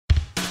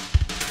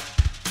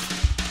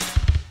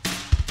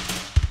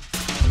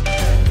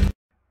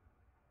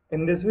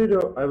In this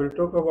video, I will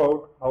talk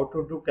about how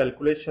to do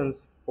calculations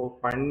for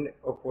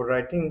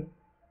writing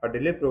a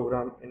delay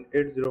program in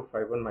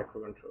 8051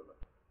 microcontroller.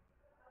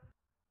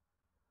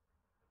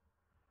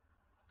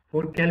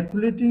 For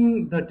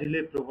calculating the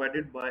delay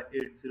provided by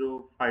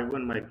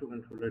 8051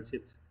 microcontroller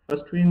chips,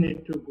 first we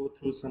need to go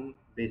through some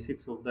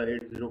basics of the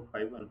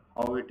 8051,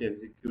 how it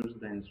executes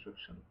the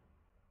instruction.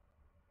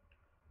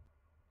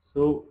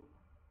 So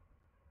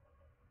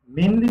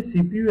mainly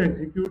CPU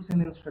executes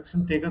an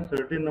instruction take a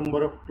certain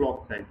number of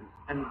clock cycles,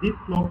 and these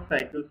clock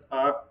cycles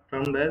are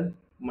termed as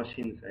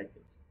machine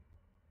cycles.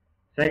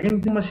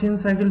 Second, the machine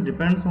cycle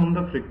depends on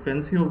the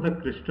frequency of the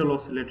crystal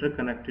oscillator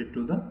connected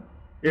to the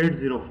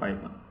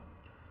 8051.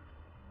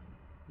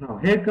 Now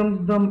here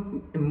comes the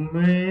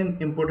main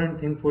important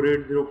thing for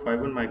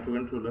 8051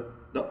 microcontroller.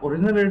 The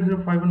original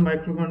 8051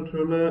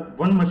 microcontroller,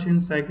 one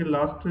machine cycle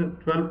lasts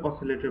 12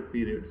 oscillator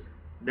periods.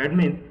 That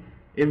means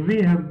if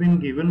we have been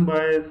given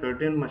by a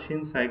certain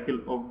machine cycle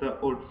of the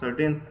or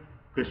certain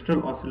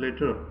crystal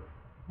oscillator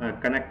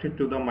connected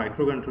to the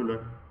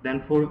microcontroller,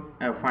 then for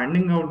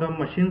finding out the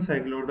machine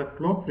cycle or the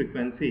clock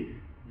frequency,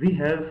 we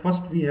have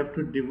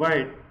to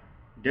divide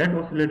that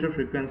oscillator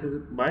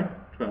frequencies by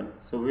 12.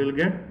 So we will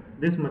get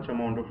this much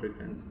amount of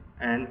frequency,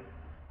 and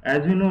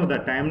as you know the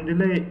time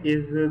delay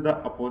is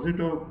the opposite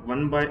of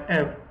 1 by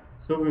f,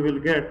 so we will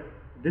get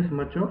this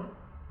much of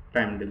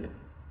time delay.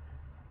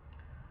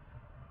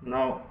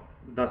 Now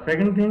the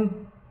second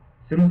thing,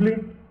 simply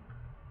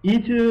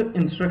each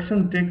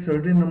instruction takes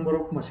certain number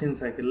of machine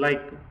cycle,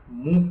 like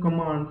move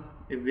commands.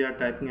 If we are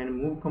typing any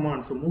move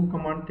command, so move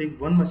command take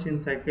one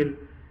machine cycle,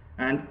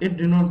 and it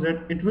denotes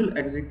that it will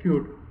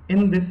execute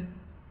in this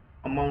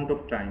amount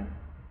of time.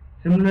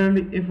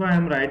 Similarly, if I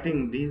am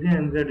writing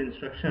DJNZ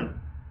instruction,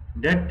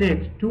 that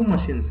takes two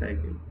machine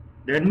cycles.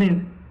 That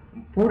means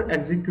for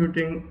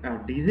executing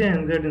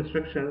DJNZ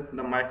instruction,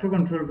 the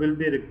microcontroller will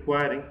be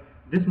requiring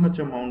this much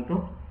amount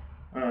of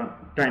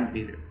time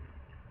period.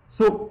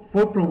 So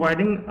for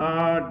providing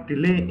a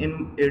delay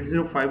in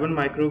 8051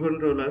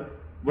 microcontroller,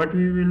 what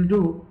we will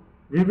do,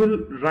 we will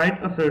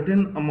write a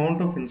certain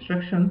amount of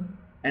instruction,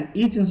 and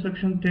each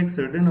instruction takes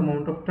certain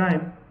amount of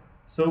time.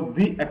 So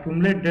we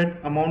accumulate that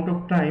amount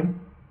of time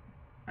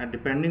and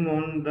depending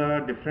on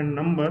the different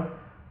number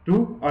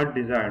to our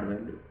desired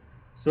value.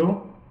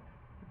 So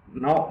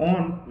now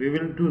on we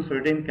will do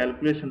certain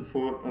calculation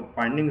for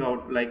finding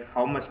out like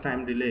how much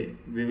time delay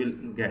we will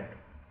get.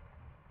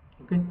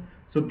 Okay,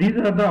 so these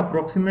are the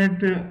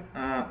approximate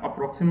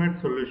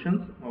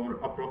solutions or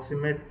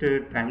approximate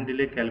time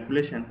delay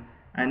calculation,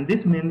 and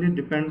this mainly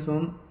depends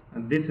on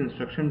this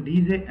instruction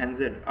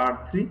DJNZ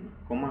R3,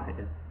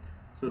 S.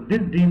 So this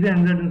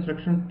DJNZ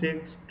instruction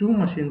takes two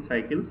machine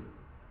cycles.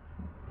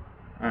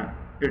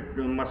 It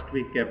must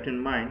be kept in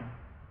mind.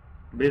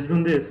 Based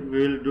on this, we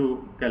will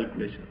do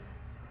calculation.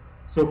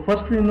 So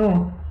first we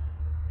will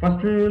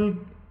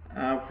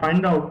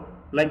find out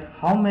like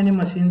how many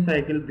machine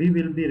cycles we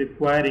will be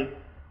requiring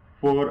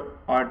for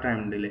our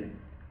time delay.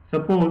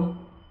 Suppose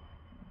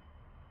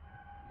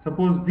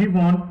we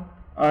want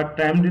a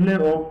time delay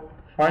of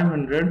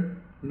 500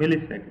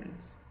 milliseconds.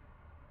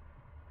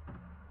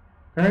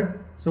 Correct?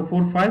 So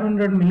for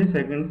 500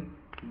 milliseconds,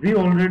 we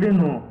already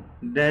know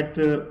that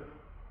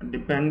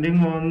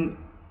depending on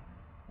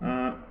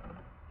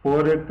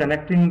for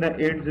connecting the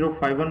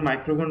 8051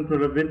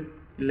 microcontroller with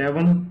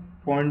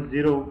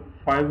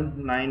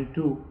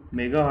 11.0592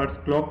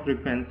 megahertz clock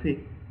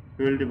frequency,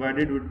 we will divide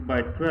it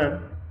by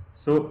 12.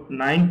 So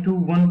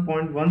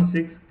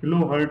 921.16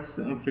 kilohertz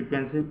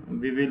frequency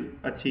we will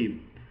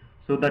achieve.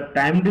 So the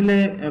time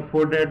delay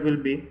for that will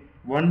be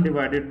 1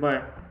 divided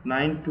by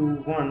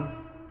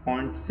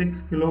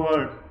 921.6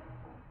 kilohertz.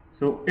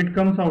 So it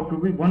comes out to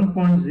be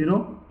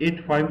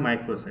 1.085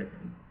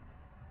 microseconds.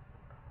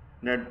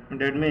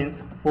 That means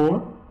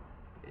for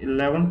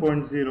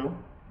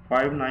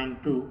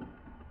 11.0592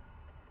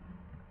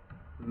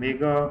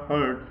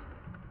 megahertz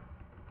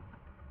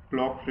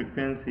clock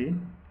frequency,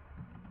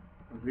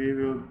 we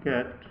will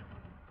get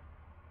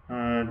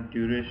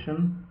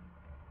duration,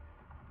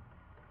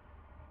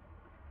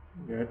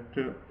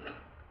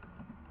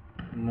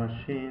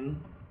 machine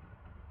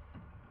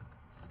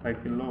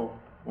cycle of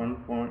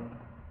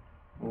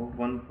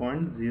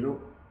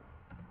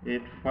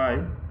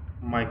 1.085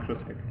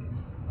 microseconds.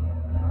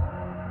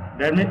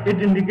 That means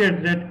it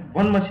indicates that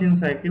one machine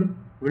cycle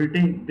will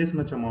take this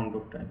much amount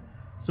of time.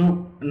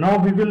 So now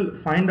we will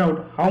find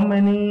out how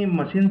many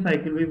machine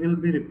cycle we will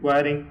be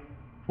requiring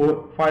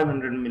for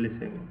 500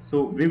 milliseconds.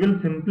 So we will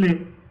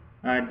simply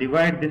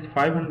divide this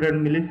 500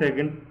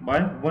 millisecond by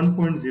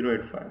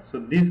 1.085. So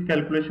these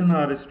calculations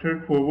are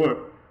straightforward.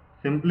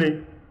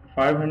 Simply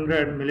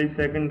 500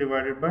 millisecond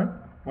divided by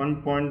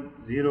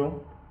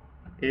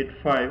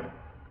 1.085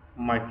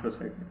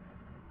 microsecond.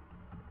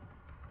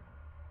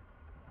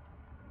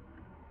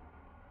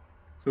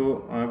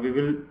 So we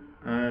will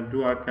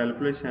do our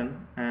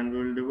calculation, and we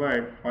will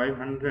divide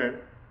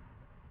 500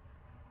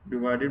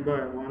 divided by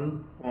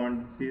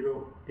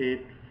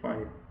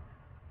 1.085.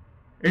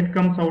 It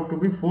comes out to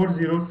be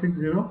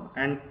 4060,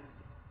 and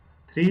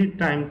 3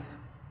 times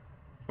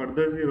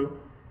further 0,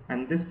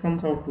 and this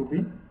comes out to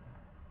be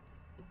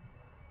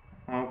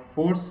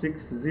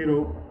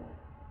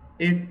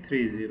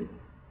 460830.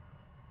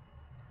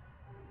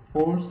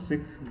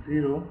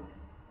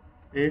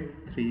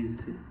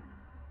 460830.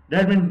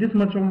 That means this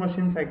much of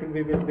machine cycle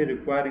we will be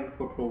requiring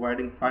for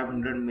providing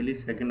 500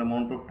 millisecond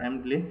amount of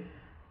time delay.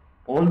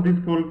 All these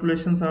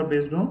calculations are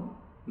based on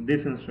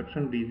this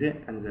instruction DJ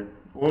and Z.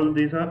 All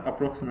these are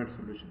approximate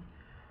solutions.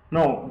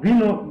 Now we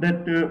know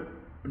that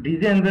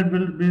DJ and Z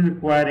will be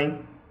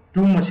requiring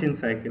 2 machine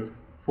cycles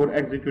for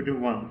executing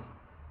once.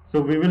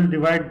 So we will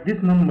divide this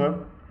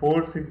number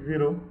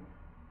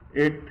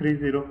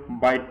 460830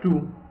 by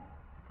 2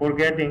 for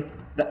getting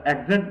the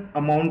exact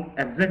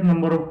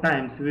number of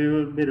times we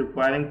will be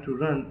requiring to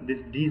run this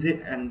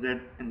DJ and Z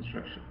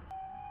instruction.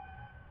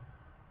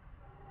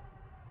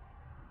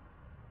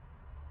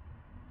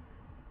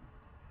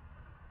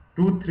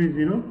 Two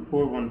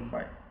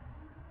 30415.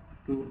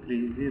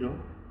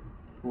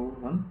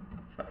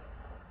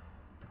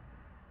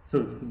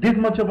 So this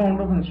much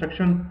amount of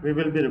instruction we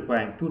will be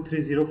requiring,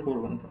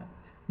 230415.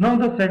 Now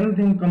the second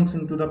thing comes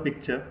into the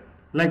picture,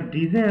 like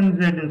DJ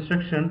and Z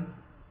instruction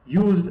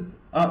used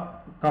a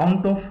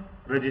count of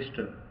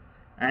register,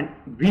 and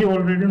we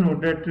already know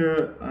that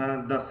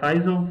the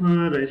size of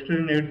register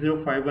in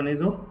 8051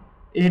 is of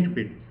 8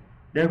 bits.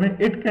 That means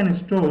it can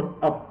store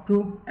up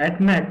to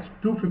at max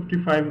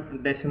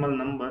 255 decimal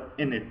number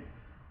in it,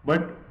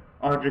 but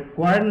our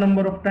required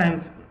number of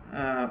times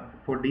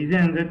for DJ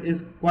and Z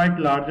is quite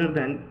larger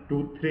than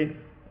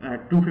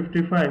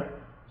 255.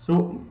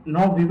 So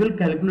now we will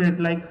calculate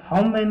like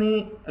how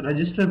many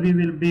registers we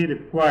will be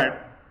required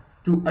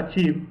to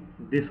achieve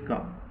this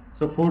count.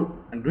 So for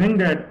doing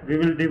that, we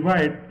will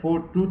divide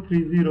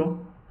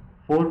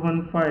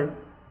 230415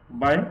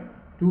 by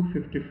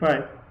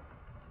 255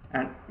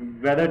 and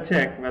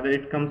check whether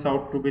it comes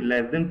out to be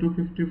less than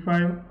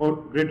 255 or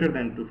greater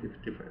than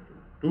 255.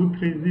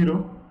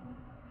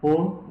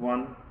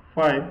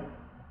 230415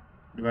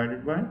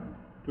 divided by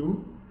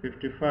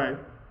 255 is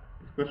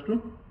equals to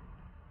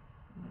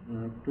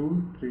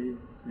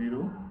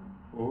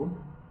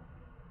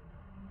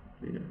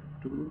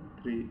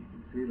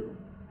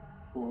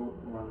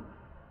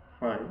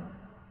 230,415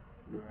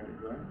 divided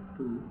by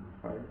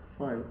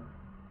 255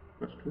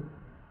 equals to,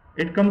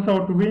 it comes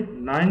out to be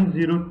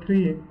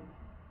 903,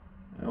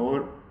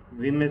 or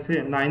we may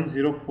say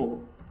 904.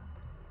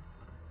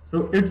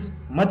 So it's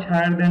much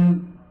higher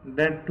than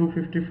that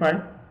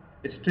 255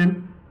 still.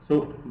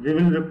 So we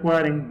will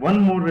requiring one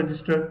more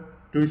register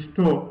to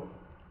store.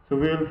 So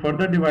we will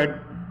further divide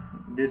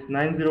this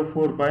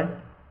 904 by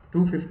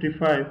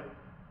 255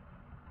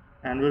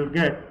 and we'll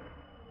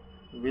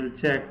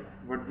check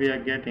what we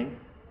are getting.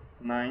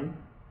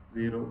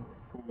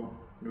 904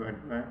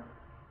 divided by,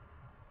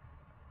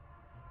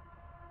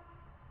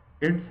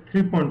 it's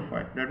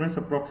 3.5, that means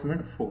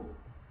approximate 4.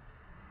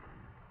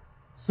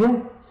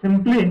 So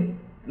simply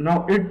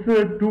now it's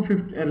less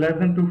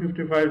than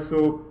 255,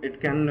 so it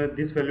can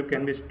this value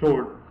can be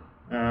stored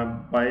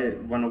by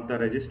one of the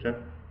register.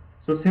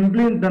 So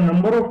simply the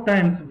number of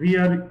times we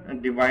are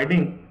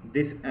dividing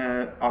this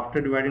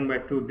after dividing by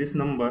 2 this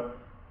number,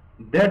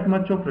 that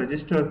much of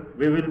register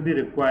we will be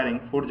requiring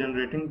for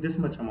generating this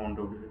much amount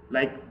of value.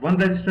 Like one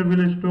register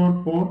will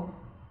store 4,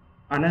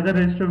 another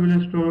register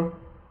will store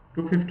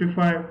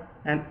 255,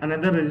 and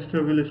another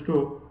register will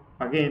store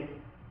again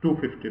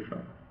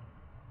 255.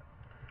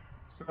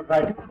 So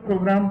writing a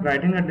program,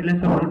 writing a delay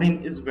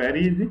subroutine is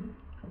very easy.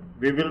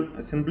 We will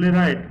simply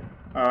write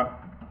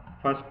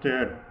first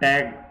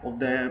tag of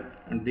the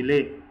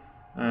delay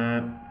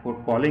for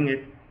calling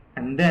it,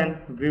 and then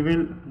we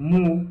will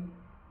move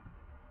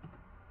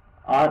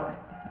our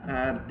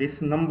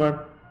this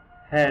number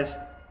hash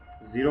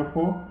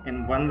 04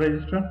 in one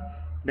register.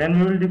 Then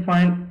we will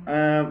define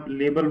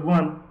label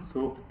 1.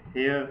 So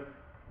here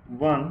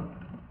 1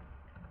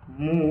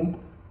 move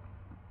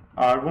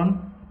R1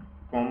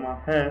 comma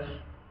hash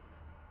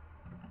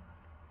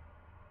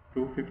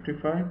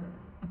 255,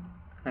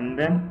 and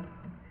then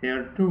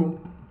here 2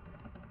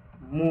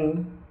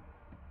 move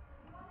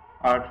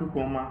R2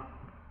 comma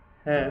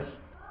hash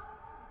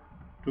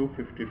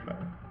 255.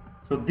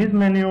 So this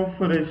many of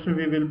register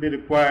we will be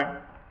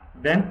required.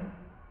 Then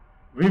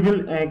we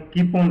will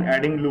keep on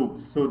adding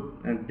loops. So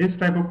this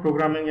type of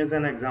programming is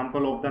an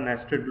example of the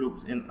nested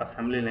loops in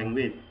assembly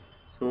language.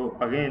 So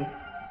again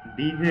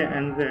DJ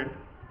and Z,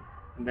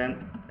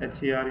 then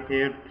HER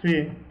here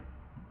 3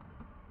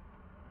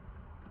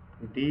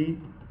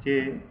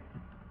 DJ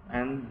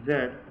and Z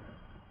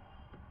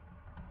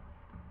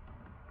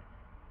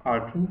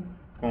R2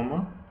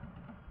 comma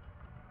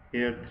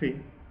here 3,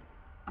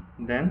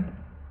 then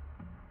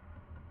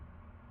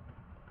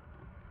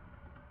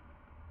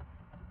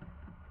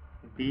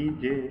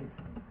DJ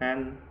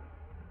and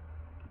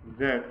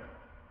Z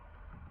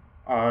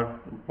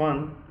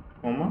R1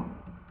 comma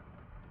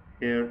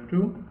here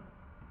 2,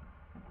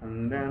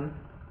 and then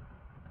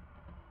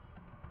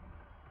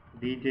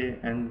DJ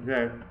and Z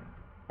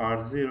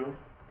R0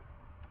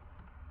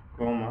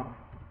 comma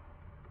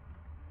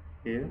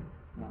here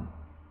 1,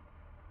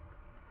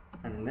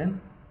 and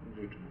then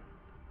return.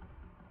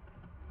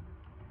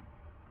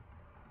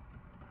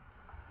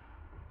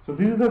 So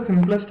this is the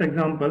simplest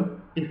example.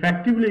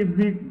 Effectively, if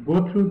we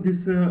go through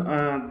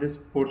this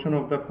portion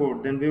of the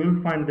code, then we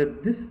will find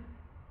that this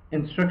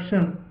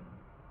instruction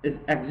is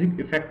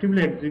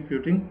effectively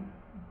executing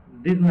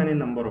this many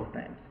number of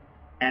times,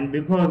 and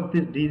because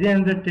this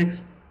DJNZ takes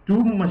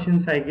 2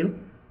 machine cycle,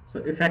 so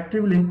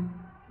effectively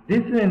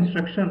this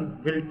instruction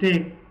will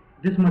take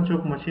this much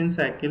of machine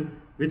cycle,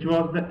 which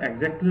was the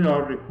exactly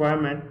our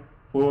requirement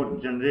for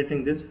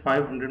generating this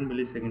 500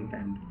 millisecond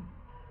time delay.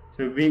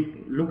 So if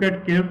we look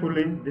at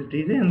carefully, this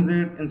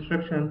DJNZ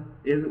instruction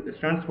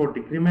stands for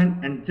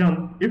decrement and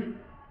jump if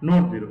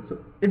not 0. So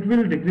it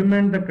will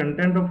decrement the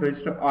content of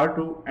register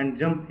R2 and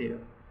jump here.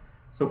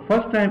 So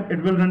first time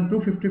it will run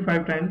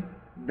 255 times,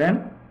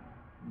 then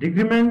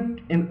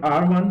decrement in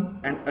R1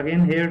 and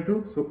again here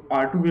too. So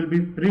R2 will be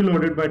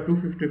preloaded by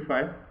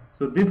 255.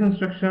 So this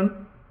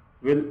instruction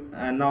will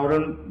now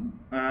run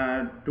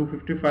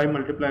 255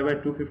 multiplied by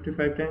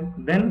 255 times.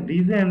 Then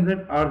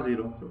DJNZ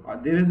R0. So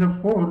there is a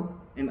 4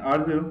 in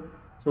R0.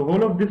 So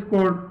whole of this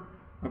code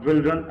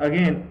will run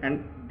again,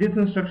 and this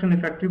instruction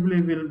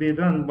effectively will be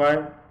run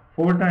by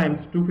 4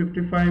 times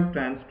 255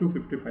 times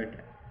 255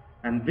 times,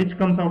 and which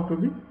comes out to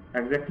be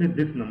exactly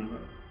this number.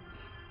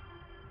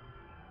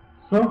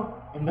 So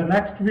in the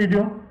next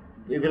video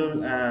we will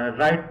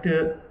write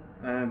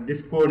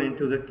this code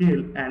into the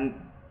kill, and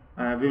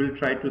we will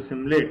try to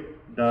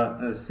simulate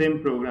the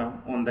same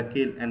program on the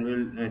kill, and we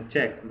will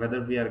check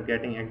whether we are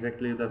getting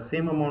exactly the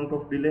same amount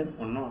of delay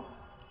or not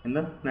in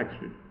the next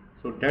video.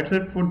 So that's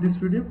it for this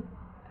video.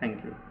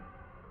 Thank you.